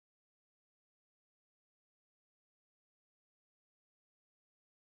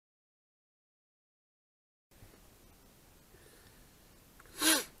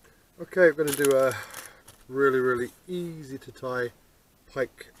Okay, I'm going to do a really easy to tie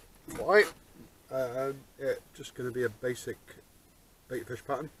pike fly. It's just going to be a basic baitfish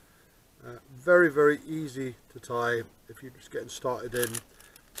pattern. Very easy to tie if you're just getting started in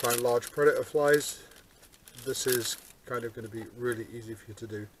tying large predator flies. This is kind of going to be really easy for you to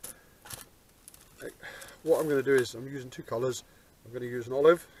do. What I'm going to do is I'm using two colours. I'm going to use an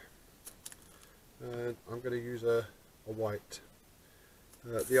olive and I'm going to use a white.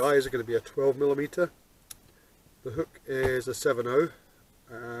 The eyes are going to be a 12mm. The hook is a 7/0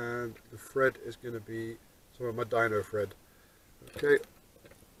 and the thread is going to be some of my dino thread. Okay,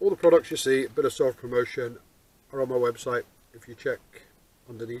 all the products you see, a bit of self-promotion, are on my website. If you check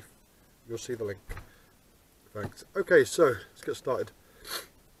underneath, you'll see the link. Thanks. Okay, so let's get started.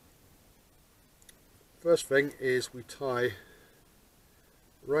 First thing is we tie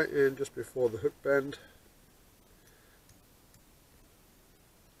right in just before the hook bend,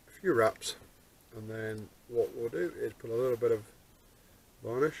 a few wraps, and then what we'll do is put a little bit of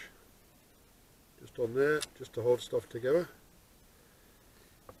varnish just on there, just to hold stuff together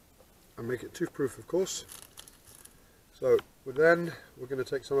and make it tooth proof, of course. So we're going to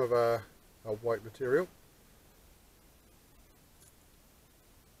take some of our white material,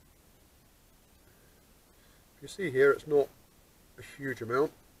 you see here it's not a huge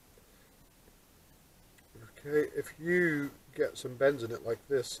amount. Okay, if you get some bends in it like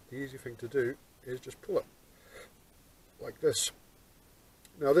this, the easy thing to do is just pull it like this.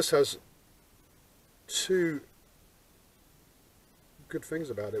 Now this has two good things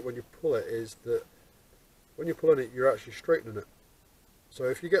about it when you pull it, is that when you're pulling it you're actually straightening it. So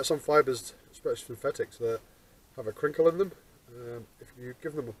if you get some fibres, especially synthetics, that have a crinkle in them, if you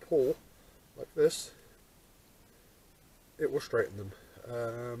give them a pull like this, it will straighten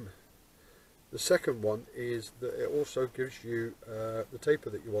them. The second one is that it also gives you the taper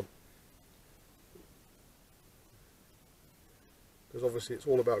that you want, because obviously it's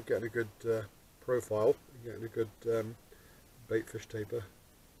all about getting a good profile and getting a good baitfish taper.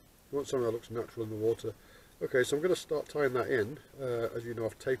 You want something that looks natural in the water. Okay, so I'm going to start tying that in. As you know,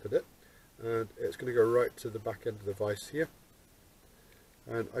 I've tapered it and it's going to go right to the back end of the vise here,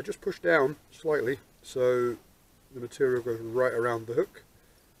 and I just push down slightly so the material goes right around the hook,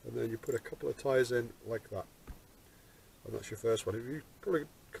 and then you put a couple of ties in like that, and that's your first one. You probably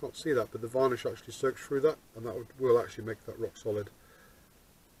can't see that, but the varnish actually soaks through that, and that will actually make that rock solid.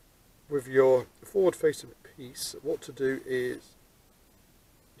 With your forward facing piece, what to do is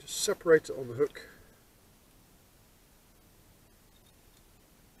just separate it on the hook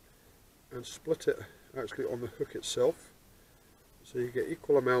and split it actually on the hook itself, so you get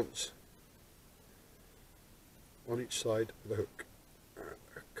equal amounts on each side of the hook.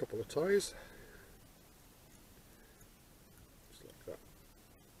 A couple of ties, just like that.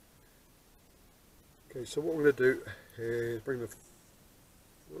 Okay, so what we're going to do is bring the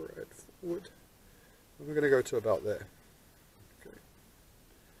thread forward, and we're going to go to about there. Okay,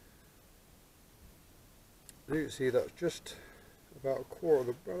 and you can see that's just about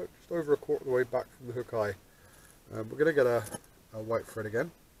just over a quarter of the way back from the hook eye. We're going to get a white thread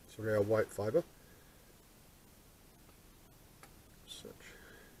again, so a white fibre.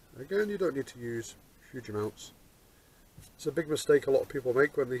 Again, you don't need to use huge amounts. It's a big mistake a lot of people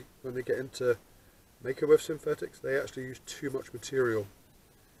make when they get into making with synthetics. They actually use too much material.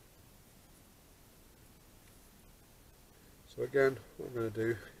 So again, what I'm going to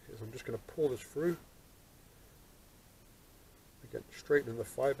do is I'm just going to pull this through, again straightening the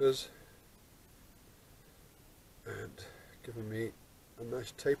fibres and giving me a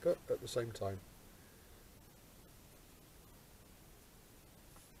nice taper at the same time.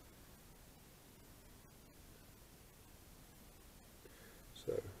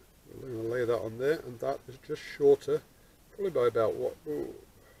 So we're going to lay that on there, and that is just shorter, probably by about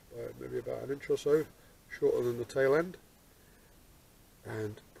maybe about an inch or so shorter than the tail end,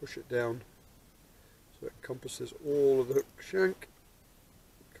 and push it down so it encompasses all of the hook shank.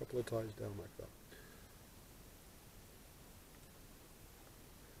 A couple of ties down like that.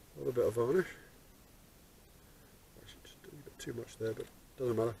 A little bit of varnish. Actually, just a bit too much there, but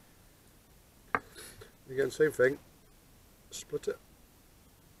doesn't matter. Again, same thing. Split it.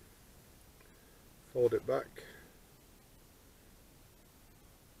 Fold it back,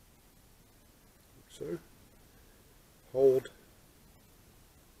 like so, hold,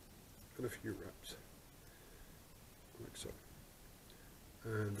 and a few wraps, like so.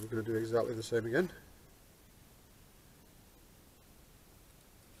 And we're going to do exactly the same again.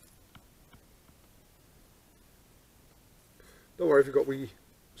 Don't worry if you've got wee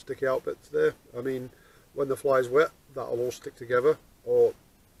sticky out bits there. I mean, when the fly's wet, that'll all stick together, or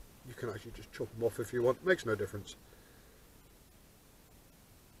You can actually just chop them off if you want, makes no difference.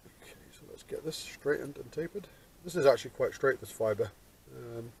 Okay, so let's get this straightened and tapered. This is actually quite straight, this fibre,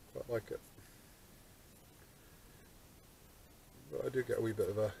 quite like it. But I do get a wee bit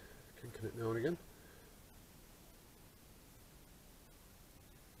of a kink in it now and again.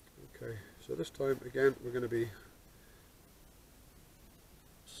 Okay, so this time again we're going to be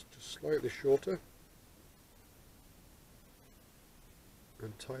just slightly shorter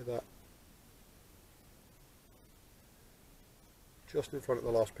and tie that just in front of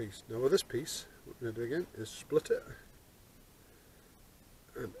the last piece. Now with this piece, what we're going to do again is split it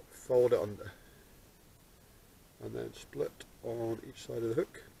and fold it under, and then split on each side of the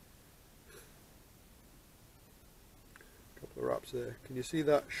hook. A couple of wraps there. Can you see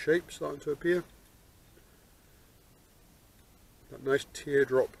that shape starting to appear? That nice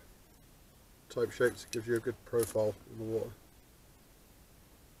teardrop type shape that gives you a good profile in the water.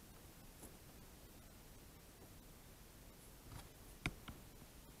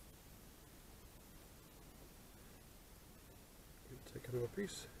 Take another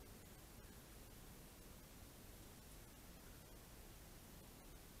piece.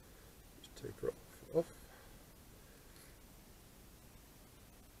 Just taper it off.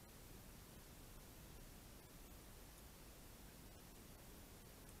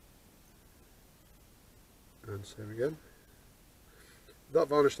 And same again. That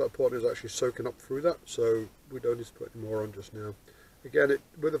varnish that pot is actually soaking up through that, so we don't need to put any more on just now. Again,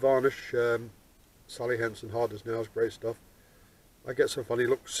 with the varnish, Sally Henson Hardness Now is great stuff. I get some funny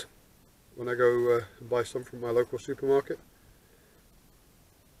looks when I go and buy some from my local supermarket.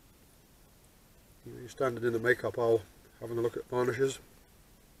 You're standing in the makeup aisle having a look at varnishes.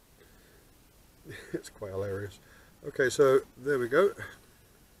 It's quite hilarious. Okay, so there we go.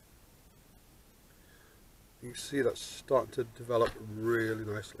 You see that's starting to develop really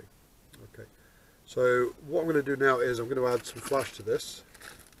nicely. Okay, so what I'm going to do now is I'm going to add some flash to this.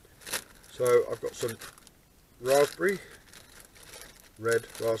 So I've got some raspberry, red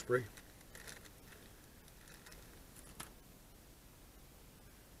raspberry,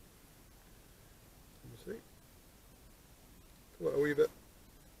 see, pull it a wee bit,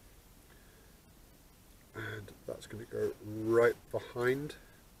 and that's going to go right behind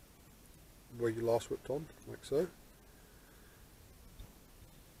where you last whipped on, like so.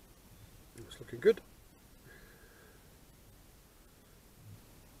 It's looking good.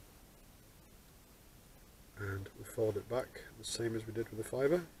 And we fold it back the same as we did with the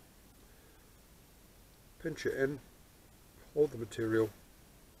fibre. Pinch it in, hold the material,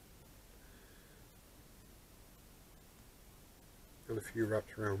 and a few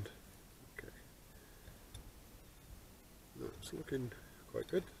wraps around. Okay, that's looking quite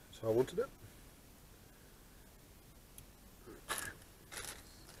good. That's how I wanted it.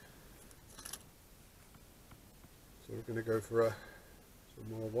 So we're going to go for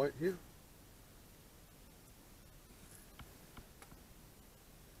some more white here.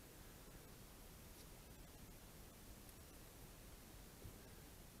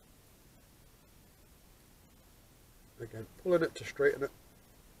 Again, pulling it to straighten it,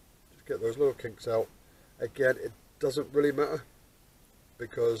 just get those little kinks out. Again, it doesn't really matter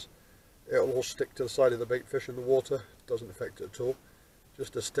because it'll all stick to the side of the bait fish in the water. It doesn't affect it at all.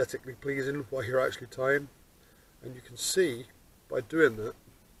 Just aesthetically pleasing while you're actually tying. And you can see by doing that,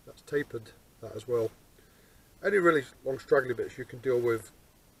 that's tapered that as well. Any really long straggly bits you can deal with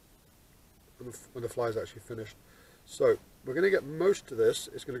when the fly is actually finished. So we're going to get most of this.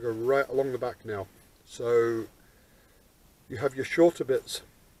 It's going to go right along the back now. So you have your shorter bits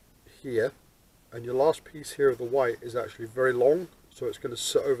here, and your last piece here of the white is actually very long, so it's going to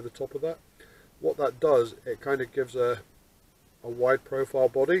sit over the top of that. What that does, it kind of gives a wide profile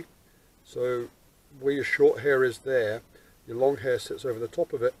body. So where your short hair is there, your long hair sits over the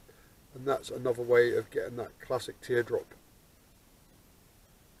top of it, and that's another way of getting that classic teardrop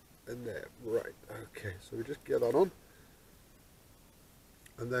in there. Right, okay, so we just get that on,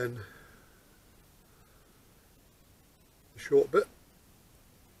 and then the short bit,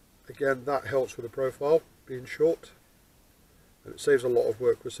 again, that helps with the profile being short, and it saves a lot of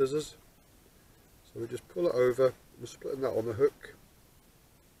work with scissors. So we just pull it over, we're splitting that on the hook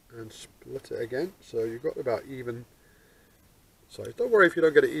and split it again, so you've got about even size. Don't worry if you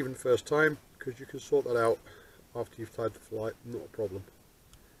don't get it even first time, because you can sort that out after you've tied the fly, not a problem.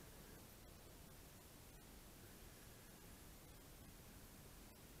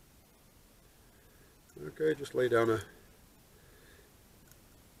 Okay, just lay down a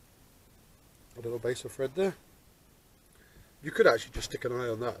little base of thread there. You could actually just stick an eye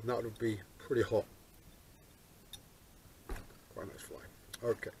on that, and that would be pretty hot. Quite a nice fly.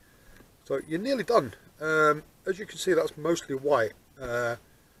 Okay, So you're nearly done. As you can see, that's mostly white,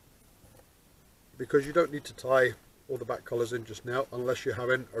 because you don't need to tie all the back colours in just now unless you're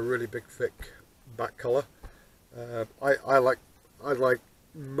having a really big thick back colour. I like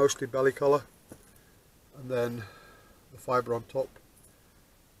mostly belly colour, and then the fibre on top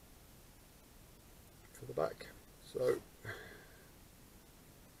for the back. So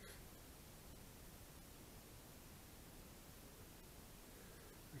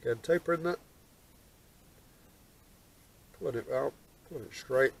again, tapering that, pulling it out, pulling it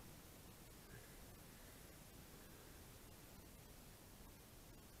straight.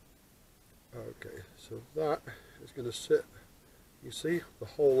 Okay, so that is going to sit, you see, the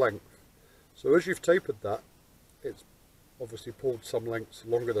whole length. So as you've tapered that, it's obviously pulled some lengths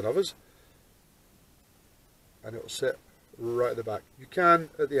longer than others, and it will sit right at the back. You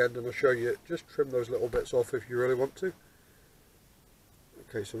can, at the end, and I'll show you, just trim those little bits off if you really want to.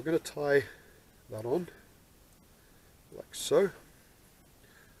 Okay, so we're going to tie that on, like so. And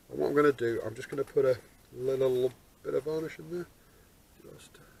what I'm going to do, I'm just going to put a little bit of varnish in there,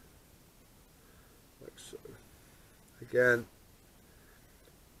 just like so. Again,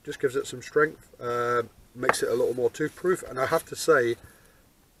 just gives it some strength, makes it a little more tooth-proof. And I have to say,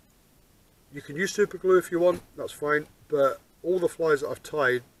 you can use super glue if you want, that's fine, but all the flies that I've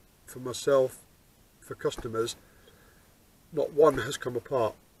tied for myself, for customers, not one has come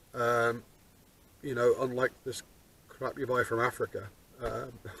apart. You know, unlike this crap you buy from Africa,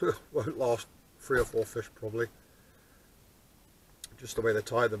 won't last 3 or 4 fish probably, just the way they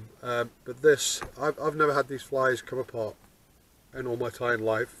tie them. But this, I've never had these flies come apart in all my tying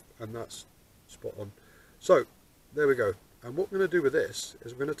life, and that's spot on. So there we go. And what we're going to do with this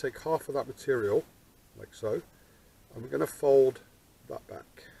is we're going to take half of that material, like so, and we're going to fold that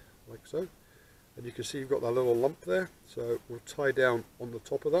back, like so. And you can see you've got that little lump there, so we'll tie down on the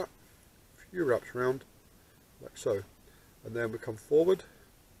top of that, a few wraps round, like so. And then we come forward,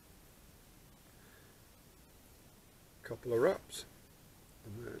 a couple of wraps,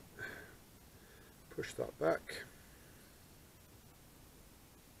 and then push that back.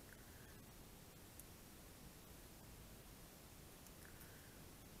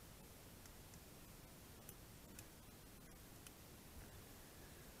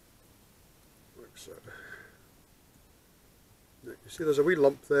 So, you see there's a wee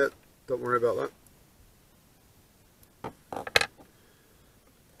lump there, don't worry about that.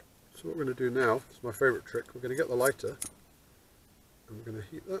 So what we're going to do now, it's my favourite trick, we're going to get the lighter and we're going to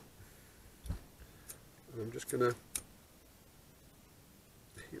heat that, and I'm just going to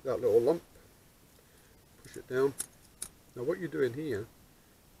heat that little lump, push it down. Now what you're doing here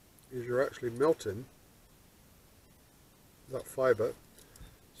is you're actually melting that fibre,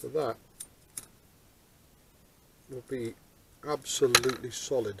 so that will be absolutely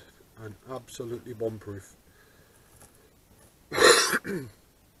solid and absolutely bomb-proof. And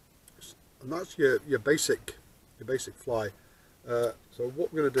that's your basic fly. So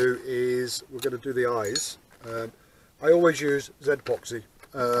what we're going to do is we're going to do the eyes. I always use Z-Poxy.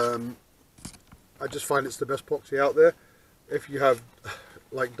 I just find it's the best poxy out there. If you have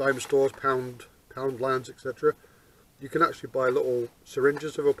like dime stores, Poundlands, etc., you can actually buy little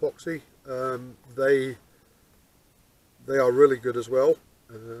syringes of epoxy. They are really good as well,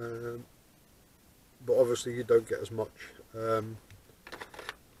 but obviously you don't get as much.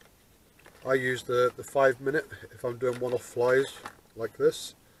 I use the 5 minute if I'm doing one-off flies like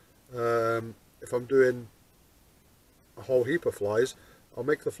this. If I'm doing a whole heap of flies, I'll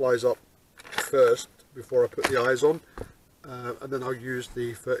make the flies up first before I put the eyes on, and then I'll use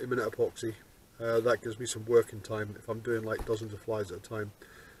the 30-minute epoxy. That gives me some working time if I'm doing like dozens of flies at a time.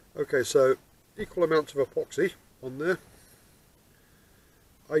 Okay, so equal amounts of epoxy on there.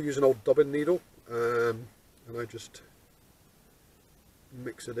 I use an old dubbing needle, and I just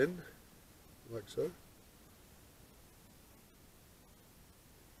mix it in like so.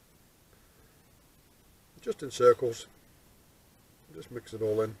 Just in circles, just mix it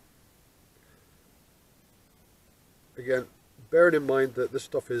all in. Again, bearing in mind that this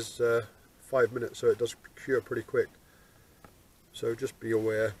stuff is 5 minutes, so it does cure pretty quick, so just be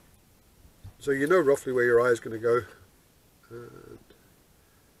aware. So you know roughly where your eye is going to go, and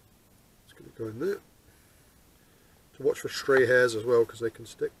it's going to go in there. So watch for stray hairs as well, because they can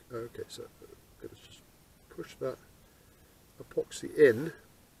stick. Okay, so let's just push that epoxy in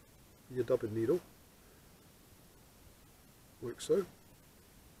your dubbing needle, like so.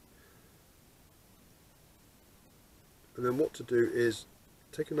 And then what to do is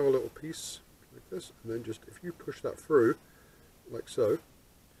take another little piece like this, and then just, if you push that through like so,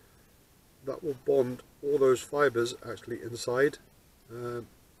 that will bond all those fibres actually inside.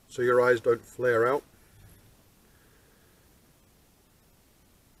 so your eyes don't flare out.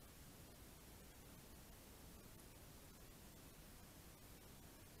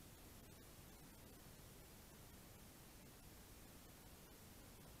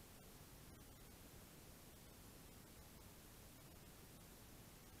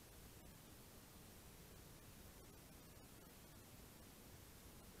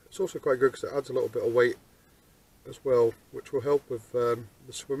 It's also quite good because it adds a little bit of weight as well, which will help with the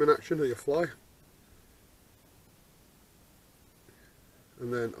swimming action of your fly.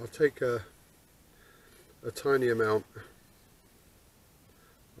 And then I'll take a tiny amount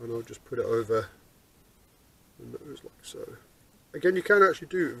and I'll just put it over the nose like so. Again, you can actually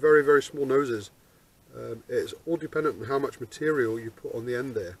do very, very small noses. It's all dependent on how much material you put on the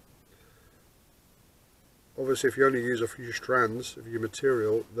end there. Obviously, if you only use a few strands of your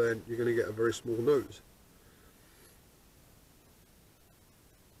material, then you're going to get a very small nose.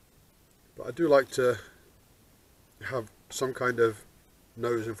 But I do like to have some kind of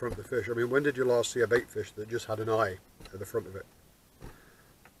nose in front of the fish. I mean, when did you last see a baitfish that just had an eye at the front of it?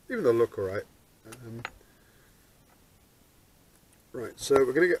 Even though they look alright. Right, so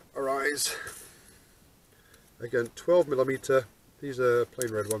we're going to get our eyes. Again, 12mm. These are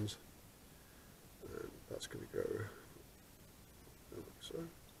plain red ones. And that's going to go like so.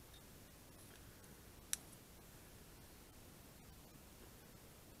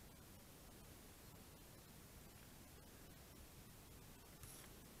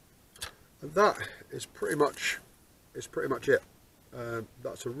 And that is pretty much it.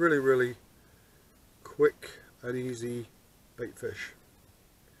 That's a really, really quick and easy bait fish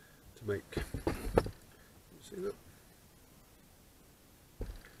to make. See that?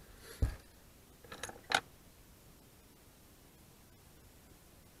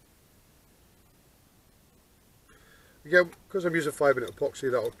 Again, because I'm using 5-minute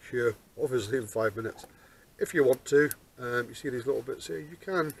epoxy, that'll cure obviously in 5 minutes. If you want to, you see these little bits here, you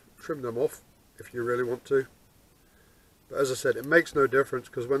can trim them off if you really want to. But as I said, it makes no difference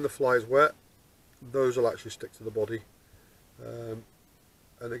because when the fly is wet, those will actually stick to the body.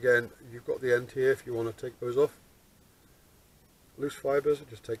 And again, you've got the end here if you want to take those off. Loose fibres,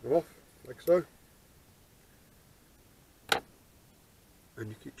 just take them off like so. And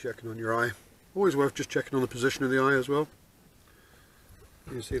you keep checking on your eye. Always worth just checking on the position of the eye as well.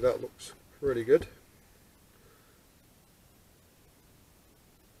 You can see that looks pretty good.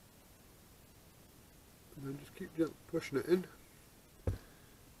 And then just keep pushing it in.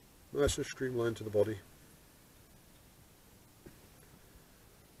 Nice and streamlined to the body.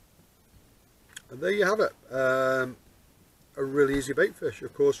 And there you have it. A really easy bait fish.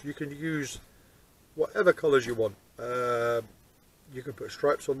 Of course, you can use whatever colours you want. You can put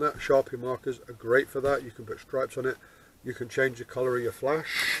stripes on that. Sharpie markers are great for that. You can put stripes on it. You can change the colour of your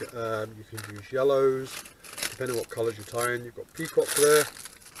flash. You can use yellows, depending on what colours you're tying. You've got peacock there.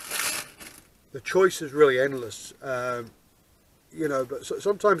 The choice is really endless. You know, but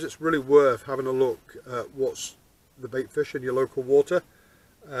sometimes it's really worth having a look at what's the bait fish in your local water.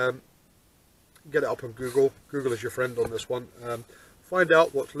 Get it up on Google. Google is your friend on this one. Find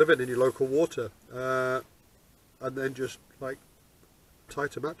out what's living in your local water, and then just like try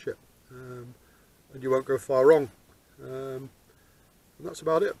to match it, and you won't go far wrong. And that's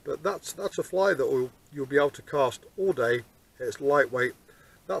about it. But that's a fly that you'll be able to cast all day. It's lightweight.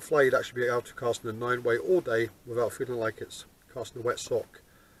 That fly you'd actually be able to cast in a 9-weight all day without feeling like it's casting a wet sock.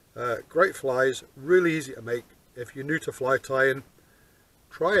 Great flies, really easy to make. If you're new to fly tying,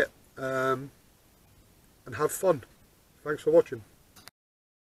 try it and have fun. Thanks for watching.